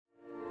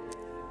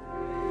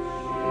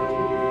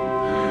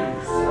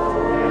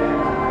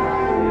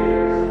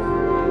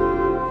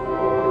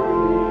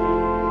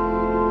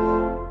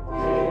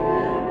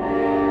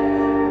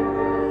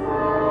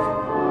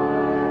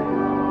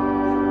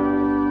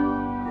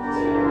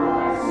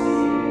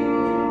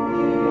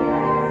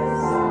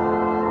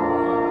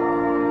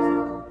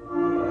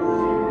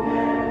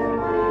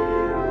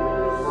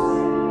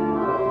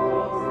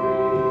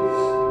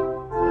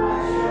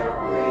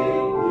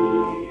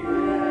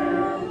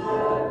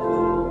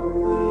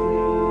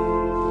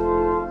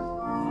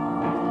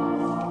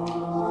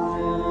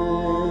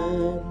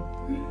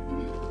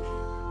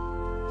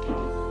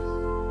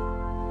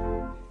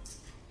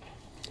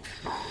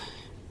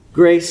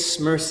Grace,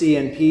 mercy,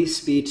 and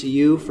peace be to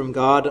you from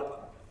God,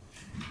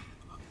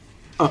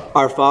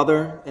 our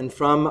Father, and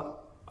from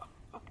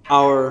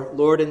our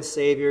Lord and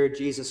Savior,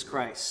 Jesus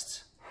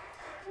Christ.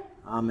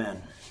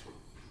 Amen.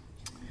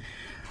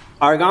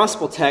 Our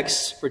gospel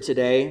text for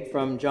today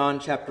from John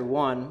chapter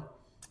 1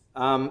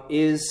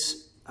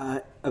 is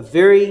a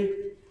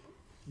very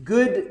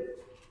good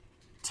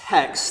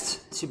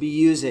text to be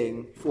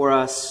using for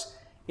us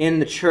in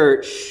the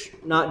church,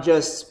 not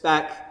just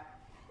back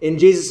in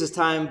Jesus'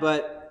 time,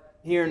 but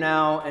here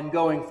now and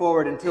going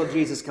forward until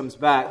Jesus comes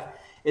back.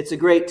 It's a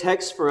great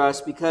text for us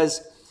because,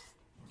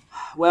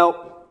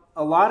 well,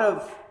 a lot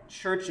of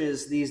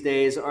churches these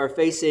days are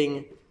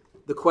facing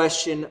the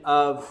question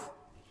of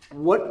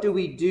what do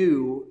we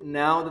do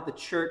now that the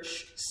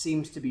church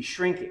seems to be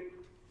shrinking,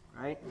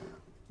 right?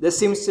 This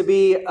seems to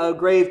be a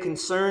grave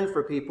concern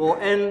for people,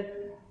 and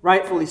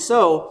rightfully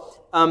so.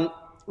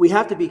 We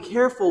have to be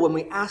careful when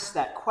we ask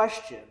that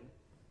question,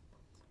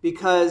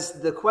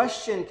 because the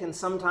question can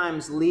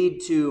sometimes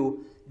lead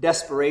to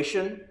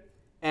desperation,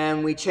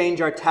 and we change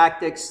our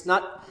tactics,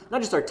 not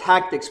just our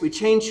tactics, we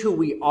change who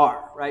we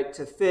are, right,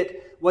 to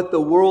fit what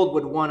the world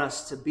would want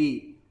us to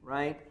be,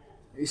 right?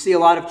 You see a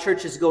lot of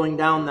churches going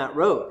down that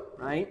road,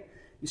 right?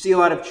 You see a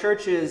lot of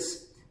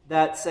churches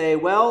that say,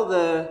 well,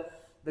 the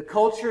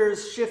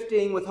culture's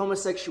shifting with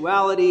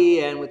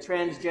homosexuality and with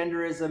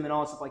transgenderism and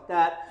all stuff like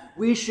that.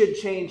 We should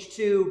change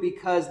too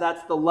because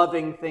that's the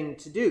loving thing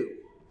to do.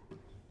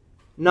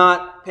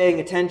 Not paying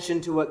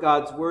attention to what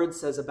God's Word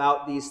says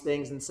about these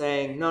things and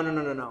saying,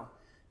 no.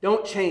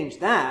 Don't change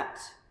that.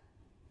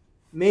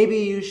 Maybe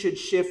you should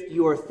shift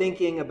your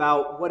thinking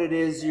about what it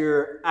is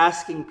you're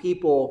asking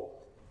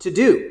people to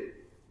do,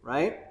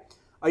 right?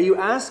 Are you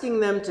asking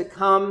them to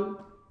come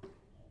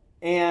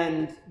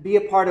and be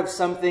a part of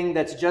something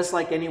that's just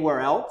like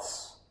anywhere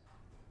else?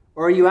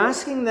 Or are you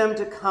asking them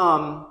to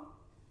come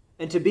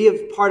and to be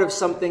a part of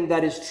something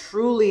that is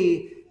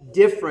truly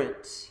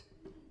different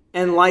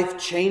and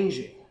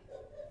life-changing,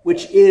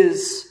 which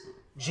is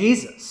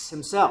Jesus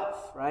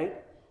himself, right?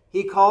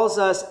 He calls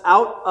us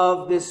out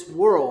of this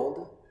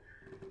world,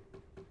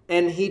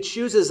 and he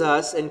chooses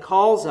us and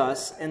calls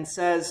us and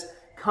says,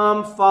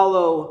 come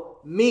follow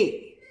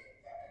me.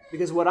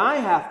 Because what I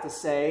have to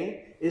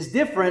say is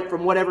different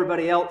from what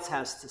everybody else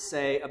has to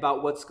say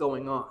about what's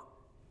going on.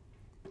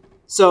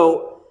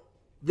 So,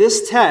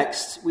 this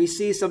text, we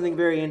see something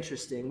very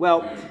interesting.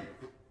 Well,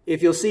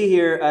 if you'll see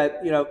here,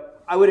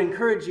 I would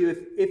encourage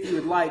you, if you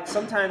would like,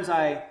 sometimes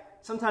I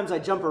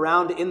jump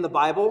around in the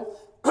Bible.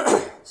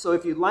 So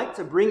if you'd like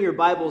to bring your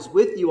Bibles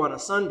with you on a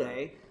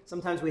Sunday,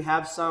 sometimes we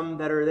have some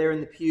that are there in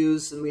the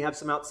pews and we have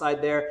some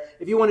outside there.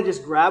 If you want to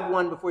just grab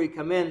one before you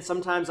come in,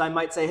 sometimes I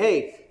might say,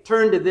 hey,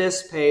 turn to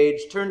this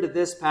page, turn to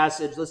this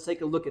passage, let's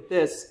take a look at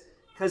this,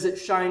 because it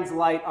shines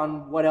light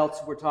on what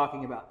else we're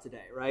talking about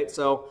today, right?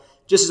 So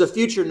just as a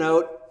future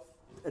note,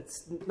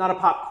 it's not a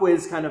pop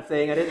quiz kind of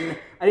thing. I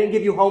didn't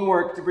give you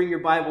homework to bring your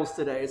Bibles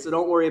today, so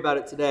don't worry about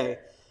it today.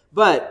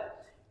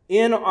 But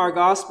in our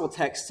gospel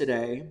text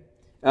today,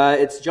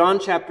 it's John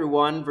chapter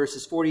 1,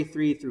 verses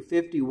 43 through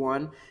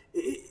 51.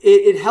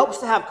 It helps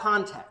to have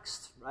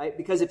context, right?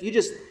 Because if you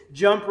just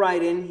jump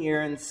right in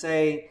here and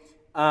say,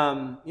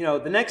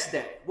 the next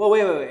day. Well,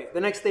 wait. The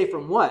next day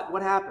from what?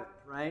 What happened,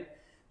 right?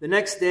 The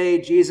next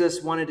day,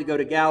 Jesus wanted to go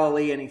to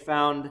Galilee, and he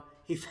found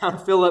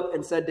Philip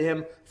and said to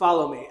him,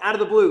 follow me. Out of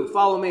the blue,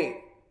 follow me.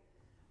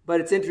 But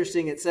it's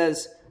interesting, it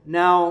says,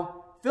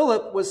 now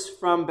Philip was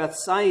from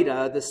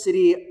Bethsaida, the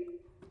city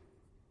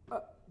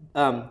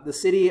of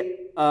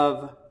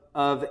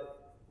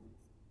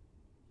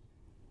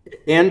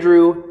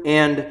Andrew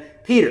and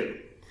Peter.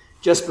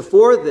 Just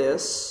before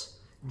this,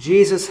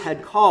 Jesus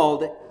had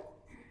called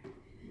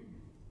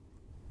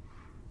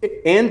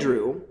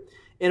Andrew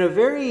in a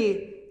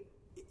very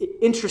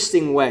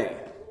interesting way.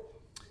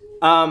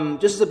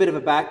 Just as a bit of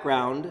a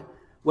background,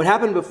 what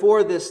happened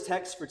before this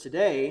text for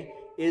today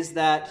is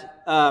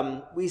that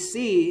we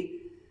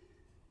see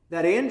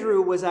that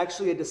Andrew was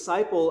actually a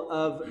disciple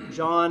of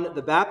John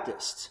the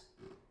Baptist.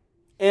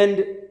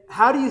 And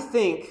how do you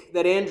think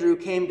that Andrew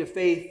came to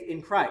faith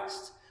in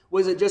Christ?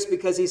 Was it just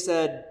because he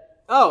said,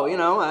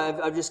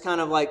 I've just kind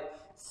of like,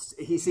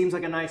 he seems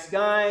like a nice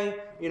guy,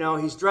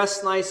 he's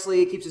dressed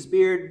nicely, keeps his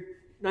beard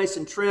nice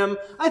and trim.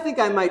 I think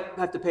I might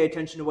have to pay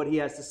attention to what he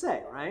has to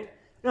say, right?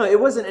 No, it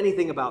wasn't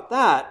anything about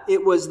that.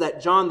 It was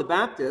that John the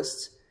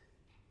Baptist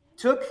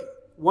took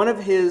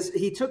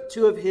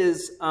two of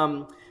his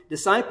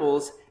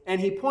disciples,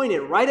 and he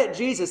pointed right at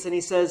Jesus, and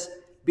he says,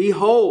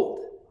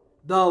 behold,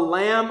 the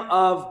Lamb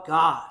of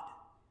God.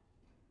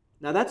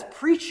 Now that's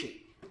preaching,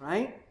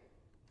 right?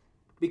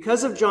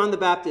 Because of John the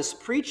Baptist's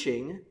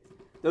preaching,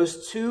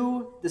 those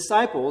two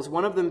disciples,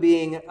 one of them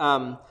being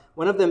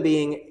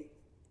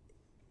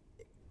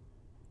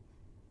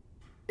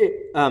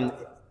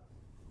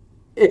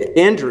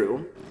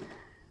Andrew,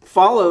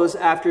 follows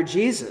after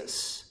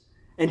Jesus.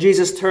 And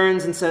Jesus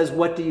turns and says,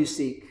 what do you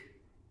seek?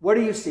 What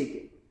are you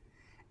seeking?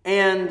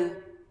 And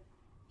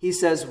he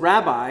says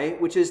rabbi,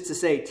 which is to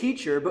say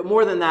teacher, but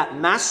more than that,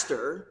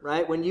 master,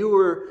 right? When you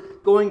were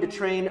going to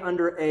train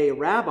under a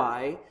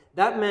rabbi,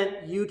 that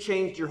meant you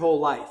changed your whole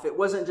life. It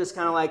wasn't just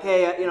kind of like,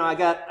 hey, I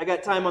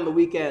got time on the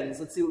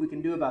weekends. Let's see what we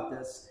can do about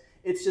this.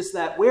 It's just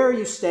that, where are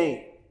you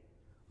staying?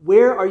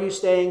 Where are you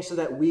staying so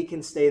that we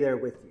can stay there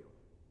with you?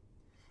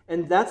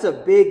 And that's a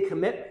big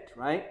commitment,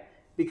 right?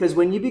 Because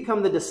when you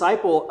become the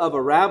disciple of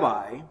a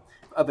rabbi,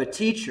 of a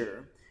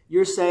teacher,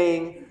 you're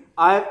saying,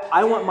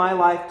 I want my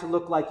life to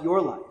look like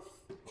your life.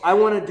 I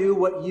want to do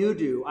what you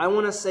do. I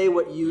want to say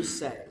what you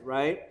say,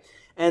 right?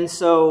 And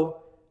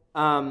so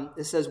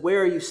it says,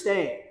 where are you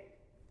staying?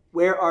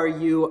 Where are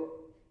you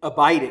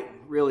abiding,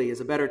 really, is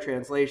a better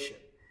translation.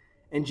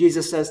 And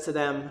Jesus says to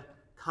them,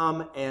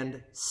 come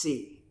and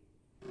see.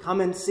 Come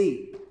and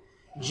see.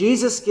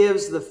 Jesus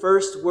gives the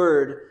first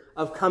word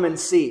of come and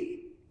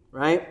see,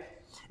 right?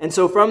 And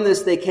so from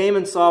this, they came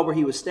and saw where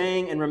he was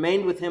staying and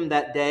remained with him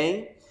that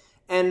day.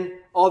 And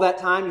all that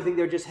time, you think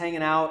they're just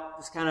hanging out,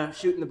 just kind of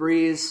shooting the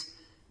breeze,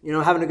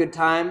 having a good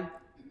time?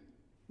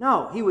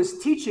 No, he was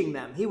teaching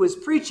them. He was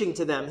preaching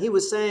to them. He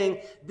was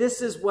saying,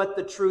 this is what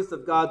the truth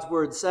of God's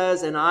word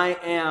says, and I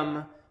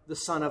am the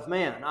Son of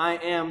Man. I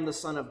am the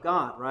Son of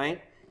God,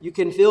 right? You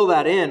can feel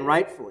that in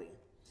rightfully.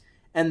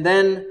 And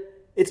then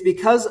it's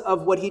because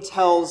of what he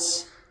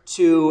tells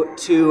to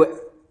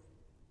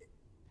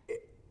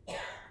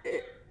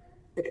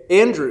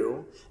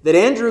Andrew, that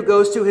Andrew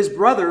goes to his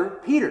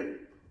brother, Peter,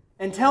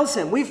 and tells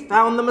him, we've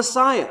found the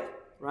Messiah,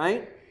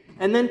 right?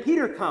 And then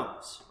Peter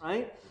comes,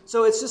 right?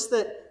 So it's just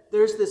that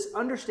there's this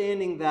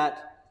understanding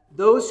that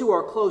those who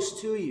are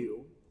close to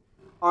you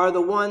are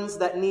the ones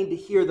that need to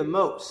hear the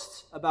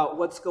most about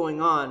what's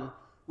going on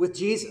with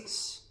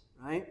Jesus,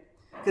 right?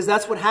 Because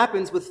that's what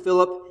happens with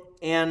Philip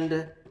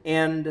and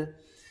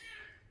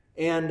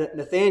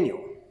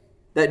Nathanael.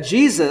 That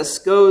Jesus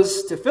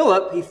goes to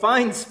Philip, he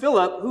finds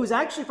Philip, who's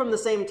actually from the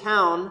same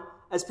town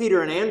as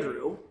Peter and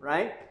Andrew,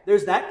 right?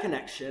 There's that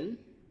connection.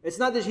 It's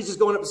not that he's just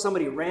going up to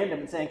somebody random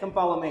and saying, come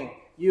follow me.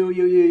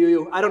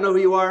 You. I don't know who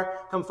you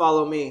are. Come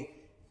follow me.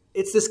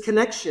 It's this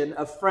connection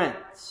of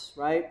friends,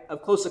 right?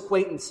 Of close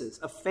acquaintances,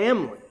 of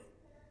family.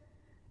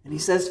 And he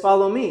says,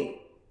 follow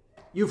me.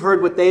 You've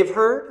heard what they've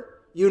heard.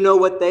 You know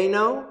what they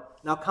know.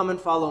 Now come and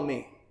follow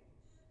me.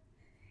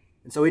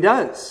 And so he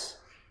does.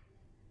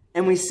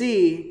 And we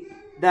see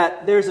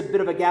that there's a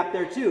bit of a gap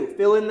there too.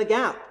 Fill in the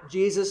gap.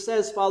 Jesus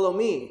says, follow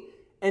me,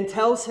 and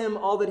tells him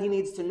all that he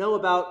needs to know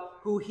about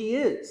who he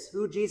is,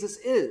 who Jesus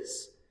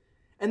is.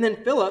 And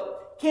then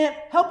Philip can't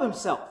help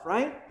himself,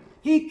 right?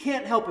 He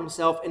can't help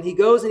himself, and he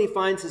goes and he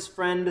finds his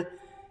friend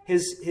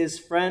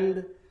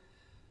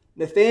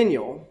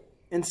Nathanael,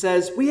 and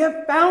says, we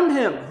have found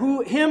him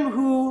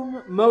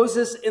whom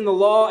Moses in the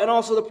law and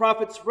also the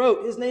prophets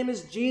wrote. His name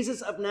is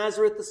Jesus of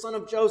Nazareth, the son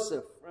of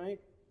Joseph, right?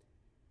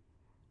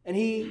 And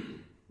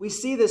we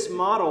see this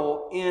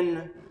model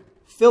in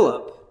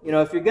Philip.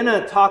 If you're going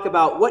to talk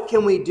about what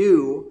can we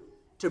do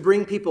to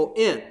bring people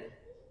in,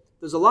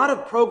 there's a lot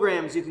of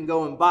programs you can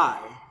go and buy.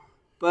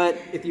 But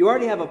if you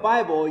already have a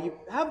Bible, you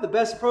have the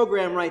best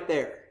program right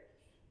there.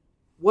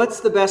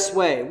 What's the best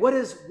way? What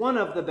is one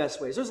of the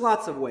best ways? There's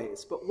lots of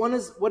ways, but what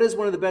is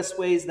one of the best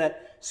ways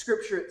that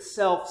Scripture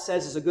itself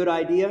says is a good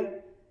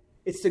idea?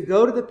 It's to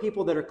go to the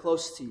people that are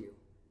close to you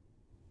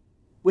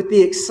with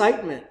the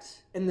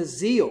excitement and the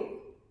zeal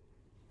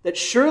that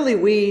surely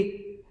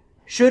we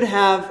should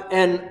have,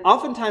 and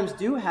oftentimes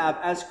do have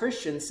as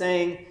Christians,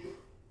 saying,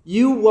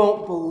 you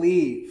won't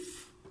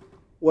believe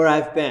where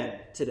I've been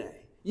today.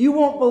 You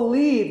won't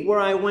believe where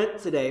I went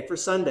today for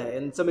Sunday.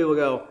 And some people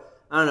go,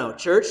 I don't know,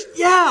 church?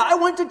 Yeah, I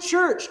went to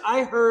church.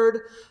 I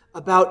heard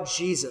about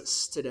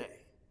Jesus today.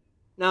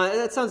 Now,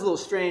 that sounds a little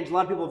strange. A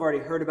lot of people have already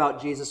heard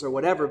about Jesus or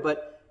whatever.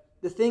 But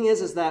the thing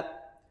is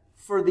that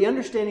for the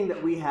understanding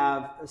that we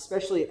have,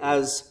 especially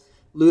as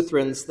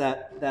Lutherans,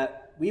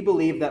 that we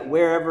believe that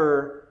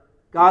wherever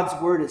God's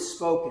word is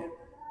spoken,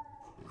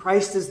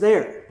 Christ is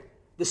there.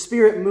 The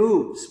Spirit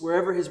moves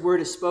wherever his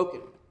word is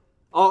spoken.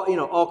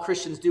 All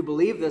Christians do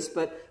believe this,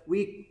 but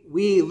we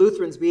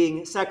Lutherans,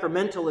 being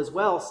sacramental as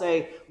well,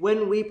 say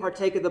when we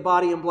partake of the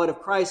body and blood of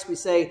Christ, we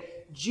say,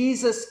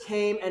 Jesus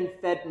came and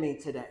fed me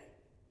today.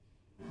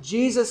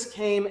 Jesus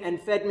came and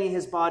fed me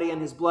his body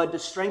and his blood to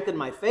strengthen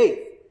my faith.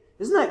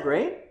 Isn't that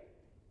great?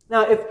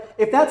 Now,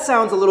 if that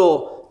sounds a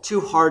little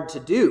too hard to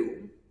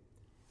do,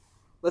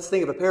 let's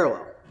think of a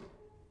parallel.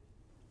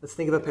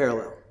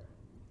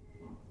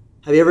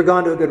 Have you ever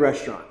gone to a good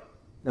restaurant?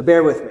 Now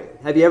bear with me.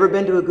 Have you ever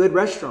been to a good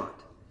restaurant?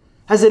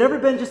 Has it ever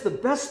been just the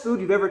best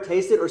food you've ever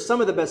tasted, or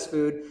some of the best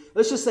food?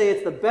 Let's just say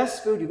it's the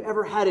best food you've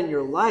ever had in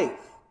your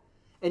life.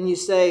 And you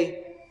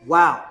say,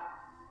 wow,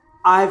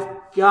 I've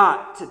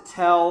got to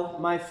tell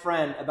my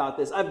friend about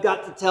this. I've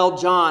got to tell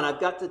John. I've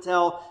got to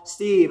tell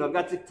Steve. I've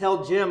got to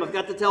tell Jim. I've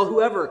got to tell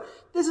whoever.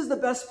 This is the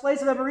best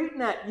place I've ever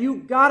eaten at. You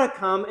got to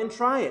come and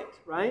try it,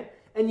 right?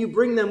 And you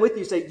bring them with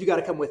you. Say, you got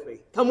to come with me.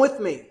 Come with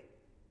me.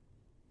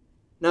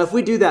 Now, if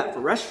we do that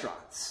for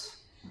restaurants,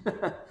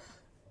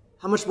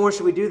 how much more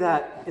should we do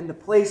that in the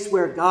place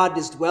where God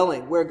is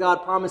dwelling, where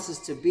God promises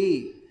to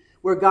be,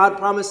 where God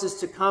promises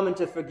to come and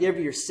to forgive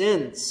your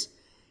sins,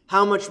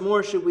 how much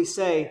more should we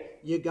say,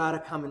 you got to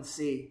come and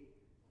see.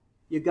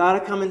 You got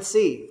to come and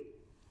see.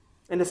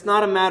 And it's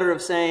not a matter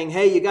of saying,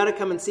 hey, you got to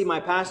come and see my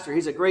pastor.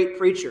 He's a great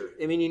preacher.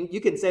 I mean,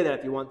 you can say that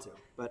if you want to,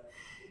 but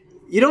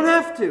you don't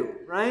have to,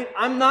 right?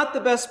 I'm not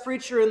the best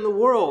preacher in the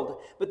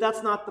world, but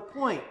that's not the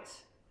point.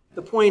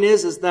 The point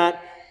is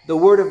that the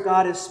Word of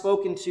God is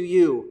spoken to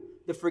you.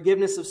 The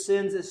forgiveness of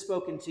sins is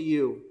spoken to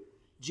you.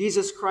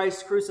 Jesus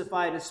Christ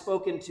crucified is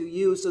spoken to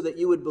you so that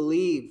you would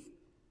believe,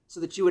 so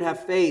that you would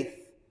have faith.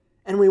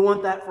 And we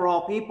want that for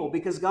all people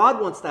because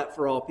God wants that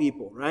for all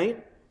people,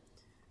 right?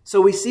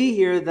 So we see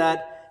here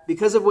that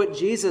because of what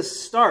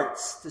Jesus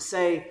starts to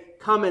say,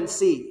 come and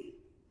see,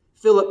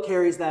 Philip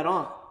carries that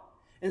on.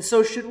 And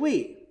so should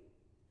we.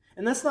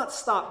 And let's not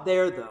stop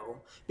there, though,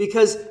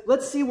 because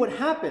let's see what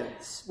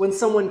happens when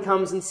someone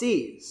comes and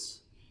sees.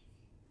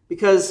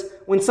 Because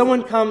when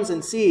someone comes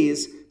and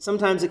sees,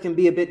 sometimes it can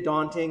be a bit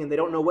daunting and they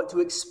don't know what to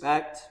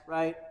expect,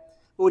 right?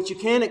 But what you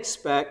can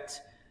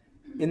expect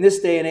in this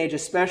day and age,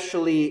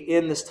 especially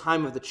in this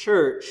time of the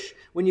church,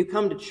 when you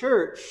come to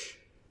church,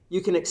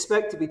 you can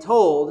expect to be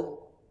told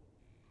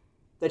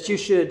that you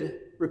should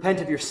repent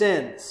of your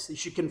sins. You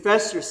should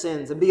confess your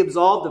sins and be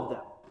absolved of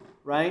them,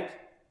 right?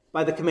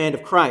 By the command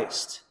of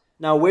Christ.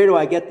 Now, where do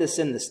I get this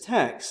in this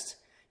text?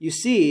 You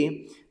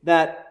see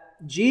that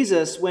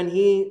Jesus, when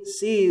he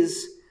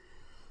sees,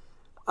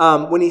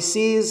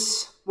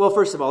 well,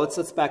 first of all,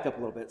 let's back up a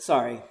little bit.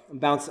 Sorry,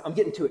 I'm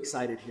getting too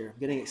excited here. I'm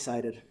getting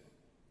excited.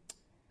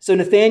 So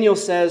Nathanael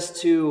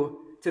says to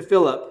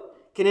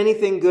Philip, can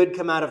anything good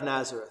come out of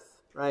Nazareth,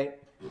 right?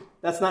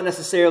 That's not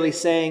necessarily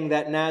saying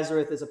that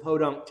Nazareth is a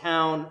podunk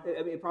town.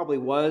 I mean, it probably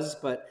was,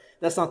 but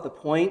that's not the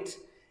point.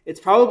 It's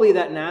probably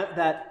that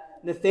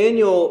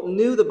Nathanael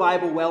knew the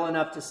Bible well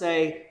enough to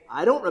say,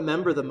 I don't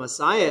remember the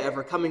Messiah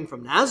ever coming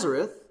from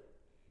Nazareth,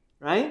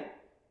 right?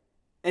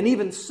 And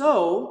even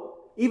so,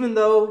 even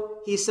though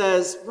he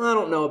says, well, I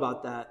don't know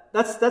about that,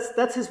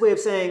 that's his way of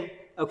saying,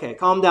 okay,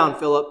 calm down,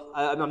 Philip.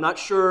 I'm not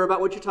sure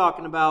about what you're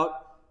talking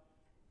about.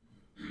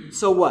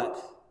 So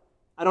what?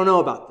 I don't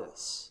know about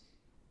this.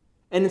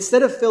 And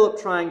instead of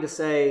Philip trying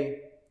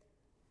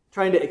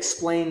to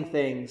explain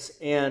things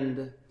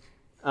and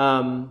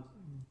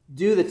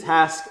do the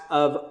task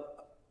of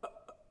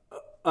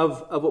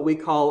what we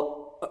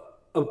call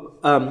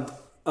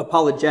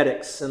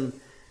apologetics and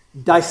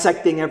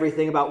dissecting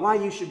everything about why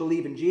you should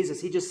believe in Jesus,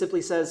 he just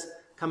simply says,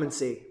 come and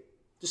see.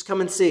 Just come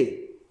and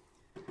see.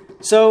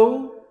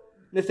 So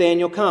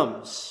Nathanael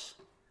comes.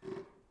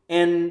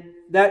 And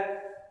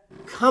that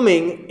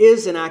coming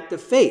is an act of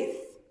faith,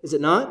 is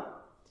it not?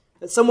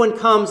 That someone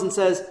comes and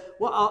says,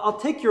 well, I'll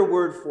take your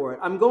word for it.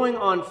 I'm going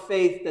on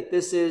faith that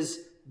this is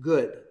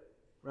good,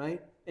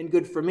 right? And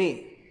good for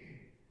me.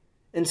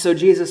 And so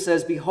Jesus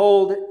says,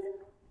 behold,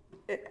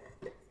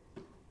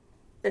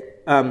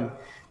 an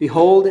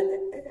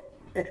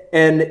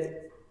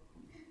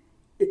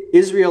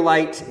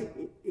Israelite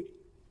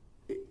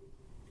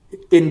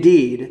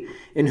indeed,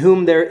 in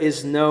whom there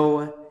is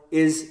no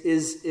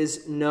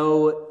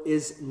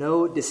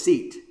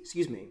deceit.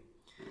 Excuse me.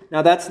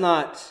 Now that's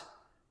not,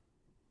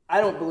 I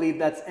don't believe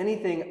that's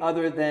anything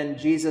other than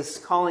Jesus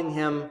calling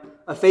him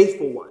a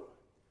faithful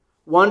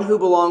one who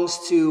belongs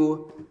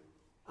to,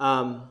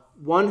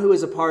 one who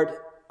is a part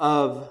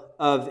of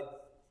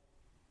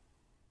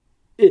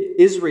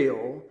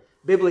Israel,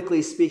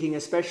 biblically speaking,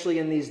 especially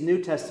in these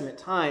New Testament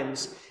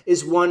times,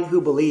 is one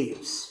who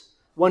believes,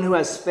 one who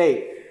has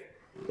faith.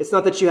 It's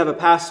not that you have a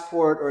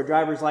passport or a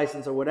driver's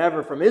license or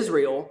whatever from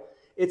Israel.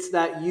 It's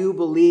that you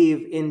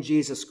believe in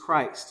Jesus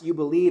Christ. You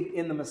believe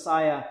in the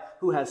Messiah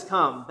who has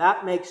come.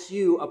 That makes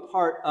you a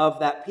part of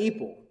that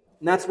people.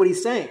 And that's what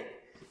he's saying.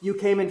 You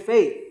came in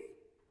faith.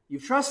 You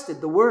trusted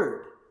the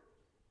word.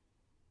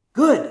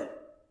 Good.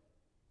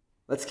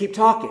 Let's keep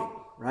talking,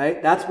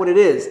 right? That's what it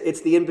is.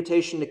 It's the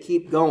invitation to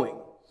keep going.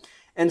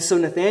 And so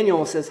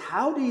Nathanael says,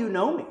 how do you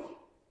know me?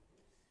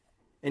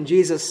 And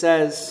Jesus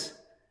says,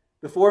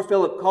 before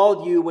Philip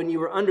called you, when you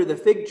were under the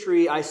fig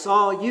tree, I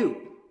saw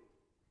you.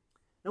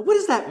 Now, what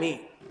does that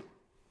mean?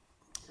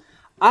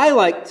 I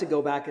like to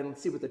go back and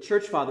see what the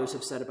church fathers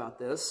have said about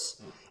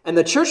this. And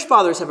the church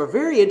fathers have a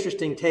very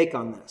interesting take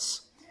on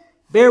this.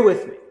 Bear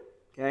with me,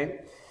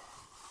 okay?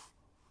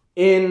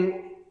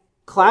 In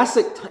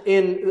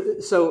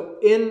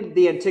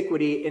the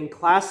antiquity, in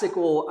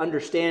classical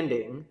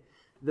understanding,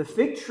 the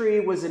fig tree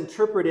was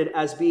interpreted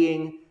as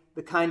being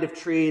the kind of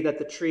tree that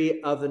the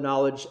tree of the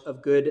knowledge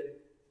of good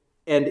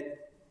and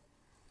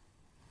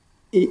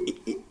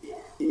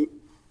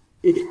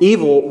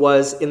evil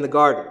was in the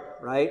garden,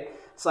 right?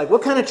 It's like,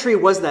 what kind of tree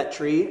was that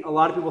tree? A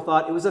lot of people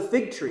thought it was a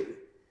fig tree.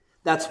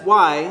 That's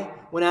why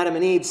when Adam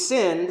and Eve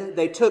sinned,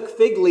 they took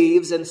fig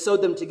leaves and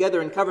sewed them together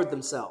and covered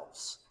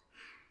themselves.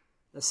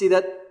 Now see,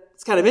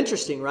 it's kind of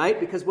interesting, right?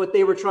 Because what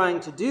they were trying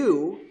to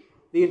do,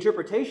 the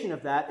interpretation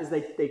of that, is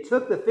they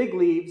took the fig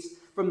leaves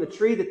from the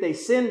tree that they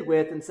sinned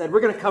with and said,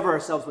 we're going to cover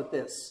ourselves with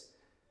this.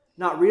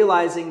 Not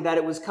realizing that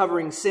it was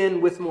covering sin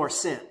with more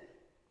sin,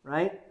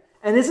 right?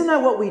 And isn't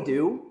that what we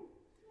do?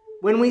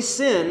 When we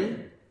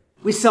sin,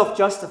 We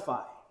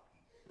self-justify.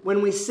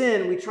 When we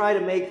sin, we try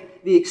to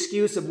make the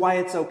excuse of why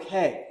it's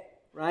okay,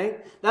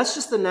 right? That's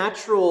just the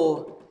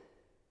natural,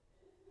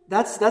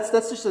 that's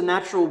just a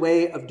natural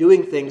way of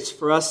doing things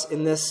for us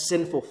in this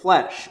sinful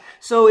flesh.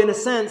 So in a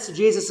sense,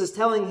 Jesus is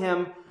telling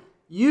him,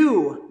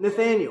 you,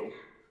 Nathanael,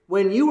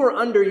 when you were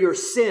under your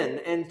sin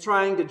and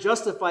trying to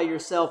justify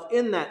yourself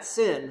in that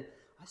sin,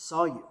 I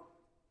saw you.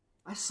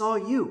 I saw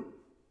you.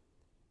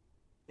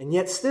 And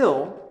yet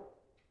still,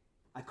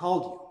 I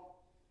called you.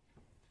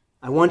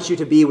 I want you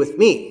to be with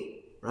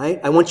me, right?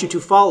 I want you to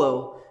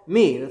follow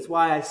me. That's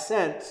why I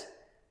sent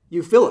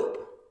you, Philip.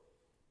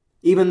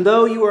 Even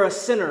though you are a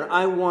sinner,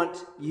 I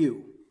want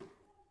you.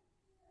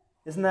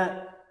 Isn't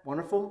that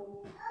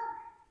wonderful?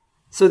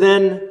 So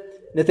then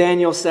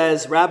Nathanael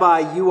says,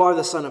 Rabbi, you are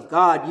the Son of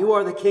God. You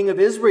are the King of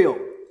Israel.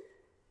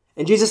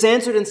 And Jesus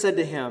answered and said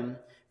to him,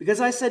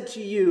 because I said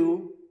to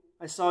you,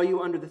 I saw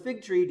you under the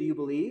fig tree, do you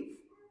believe?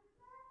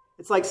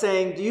 It's like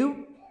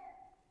saying,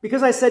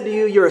 because I said to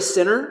you, you're a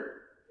sinner,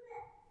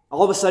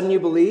 all of a sudden you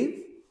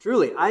believe?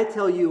 Truly, I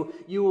tell you,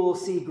 you will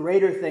see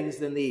greater things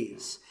than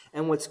these.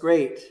 And what's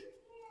great,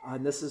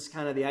 and this is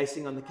kind of the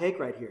icing on the cake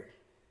right here.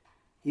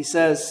 He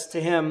says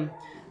to him,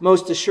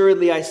 most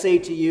assuredly I say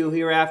to you,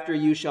 hereafter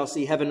you shall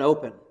see heaven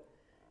open,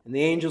 and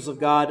the angels of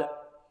God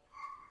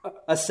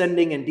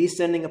ascending and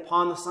descending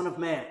upon the Son of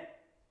Man.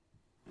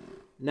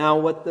 Now,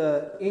 what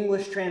the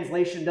English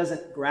translation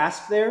doesn't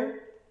grasp there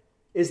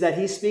is that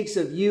he speaks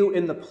of you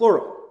in the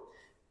plural.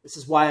 This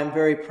is why I'm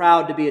very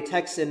proud to be a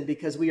Texan,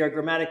 because we are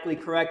grammatically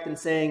correct in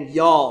saying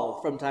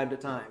y'all from time to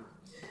time.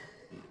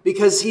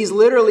 Because he's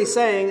literally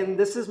saying, and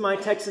this is my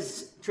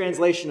Texas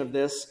translation of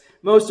this,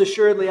 most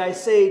assuredly I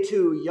say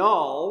to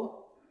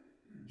y'all,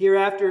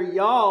 hereafter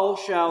y'all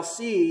shall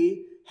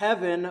see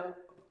heaven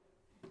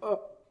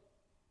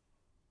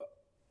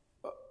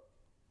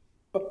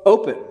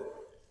open,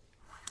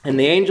 and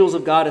the angels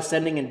of God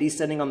ascending and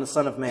descending on the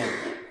Son of Man.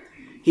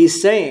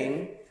 He's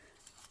saying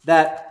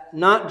that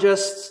not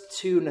just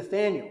to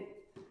Nathanael,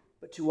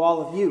 but to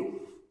all of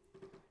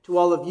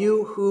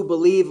you who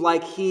believe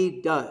like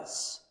he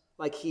does,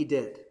 like he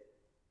did,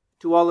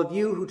 to all of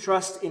you who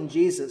trust in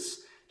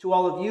Jesus, to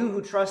all of you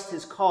who trust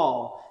his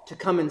call to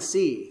come and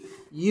see,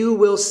 you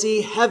will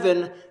see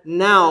heaven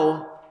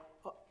now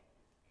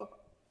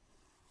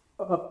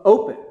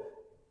open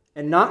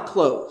and not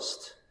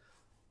closed,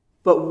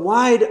 but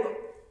wide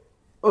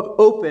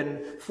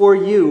open for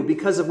you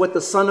because of what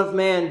the Son of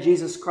Man,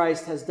 Jesus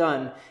Christ, has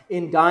done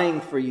in dying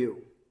for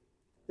you.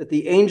 That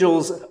the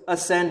angels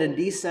ascend and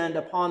descend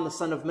upon the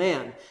Son of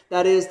Man.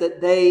 That is,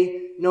 that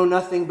they know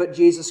nothing but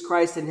Jesus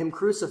Christ and him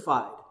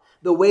crucified.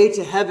 The way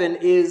to heaven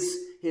is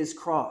his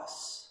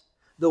cross.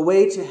 The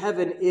way to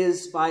heaven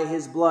is by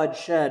his blood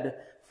shed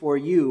for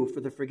you for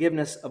the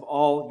forgiveness of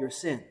all your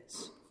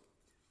sins.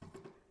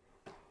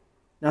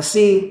 Now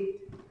see,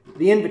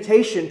 the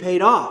invitation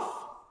paid off,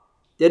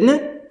 didn't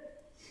it?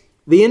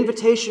 The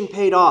invitation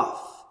paid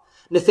off.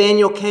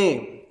 Nathanael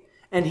came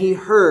and he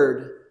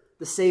heard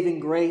the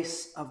saving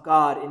grace of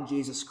God in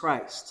Jesus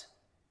Christ.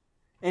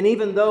 And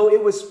even though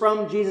it was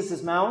from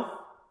Jesus' mouth,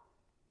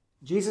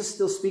 Jesus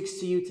still speaks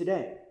to you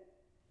today.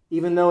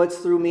 Even though it's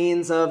through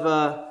means of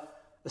a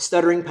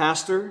stuttering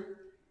pastor,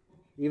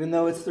 even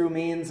though it's through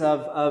means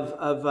of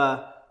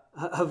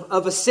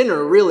a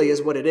sinner, really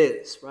is what it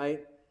is,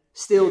 right?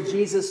 Still,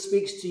 Jesus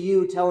speaks to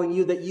you, telling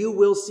you that you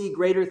will see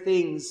greater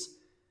things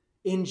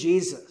in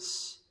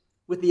Jesus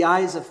with the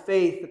eyes of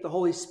faith that the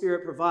Holy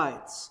Spirit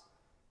provides.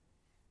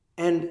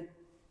 And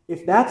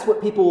if that's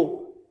what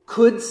people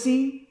could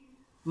see,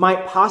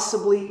 might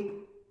possibly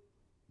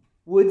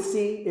would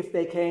see if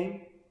they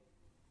came,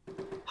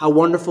 how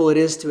wonderful it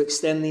is to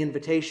extend the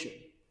invitation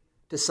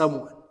to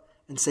someone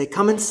and say,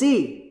 come and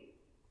see,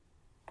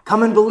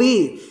 come and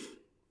believe,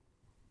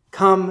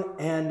 come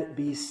and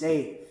be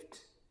saved.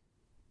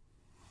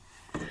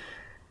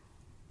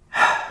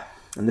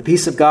 And the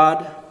peace of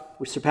God,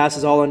 which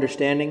surpasses all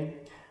understanding,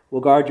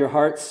 will guard your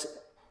hearts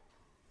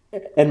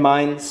and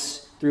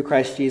minds through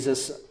Christ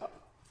Jesus,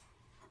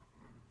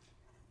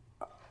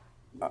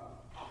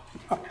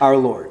 our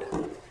Lord.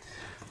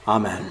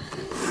 Amen.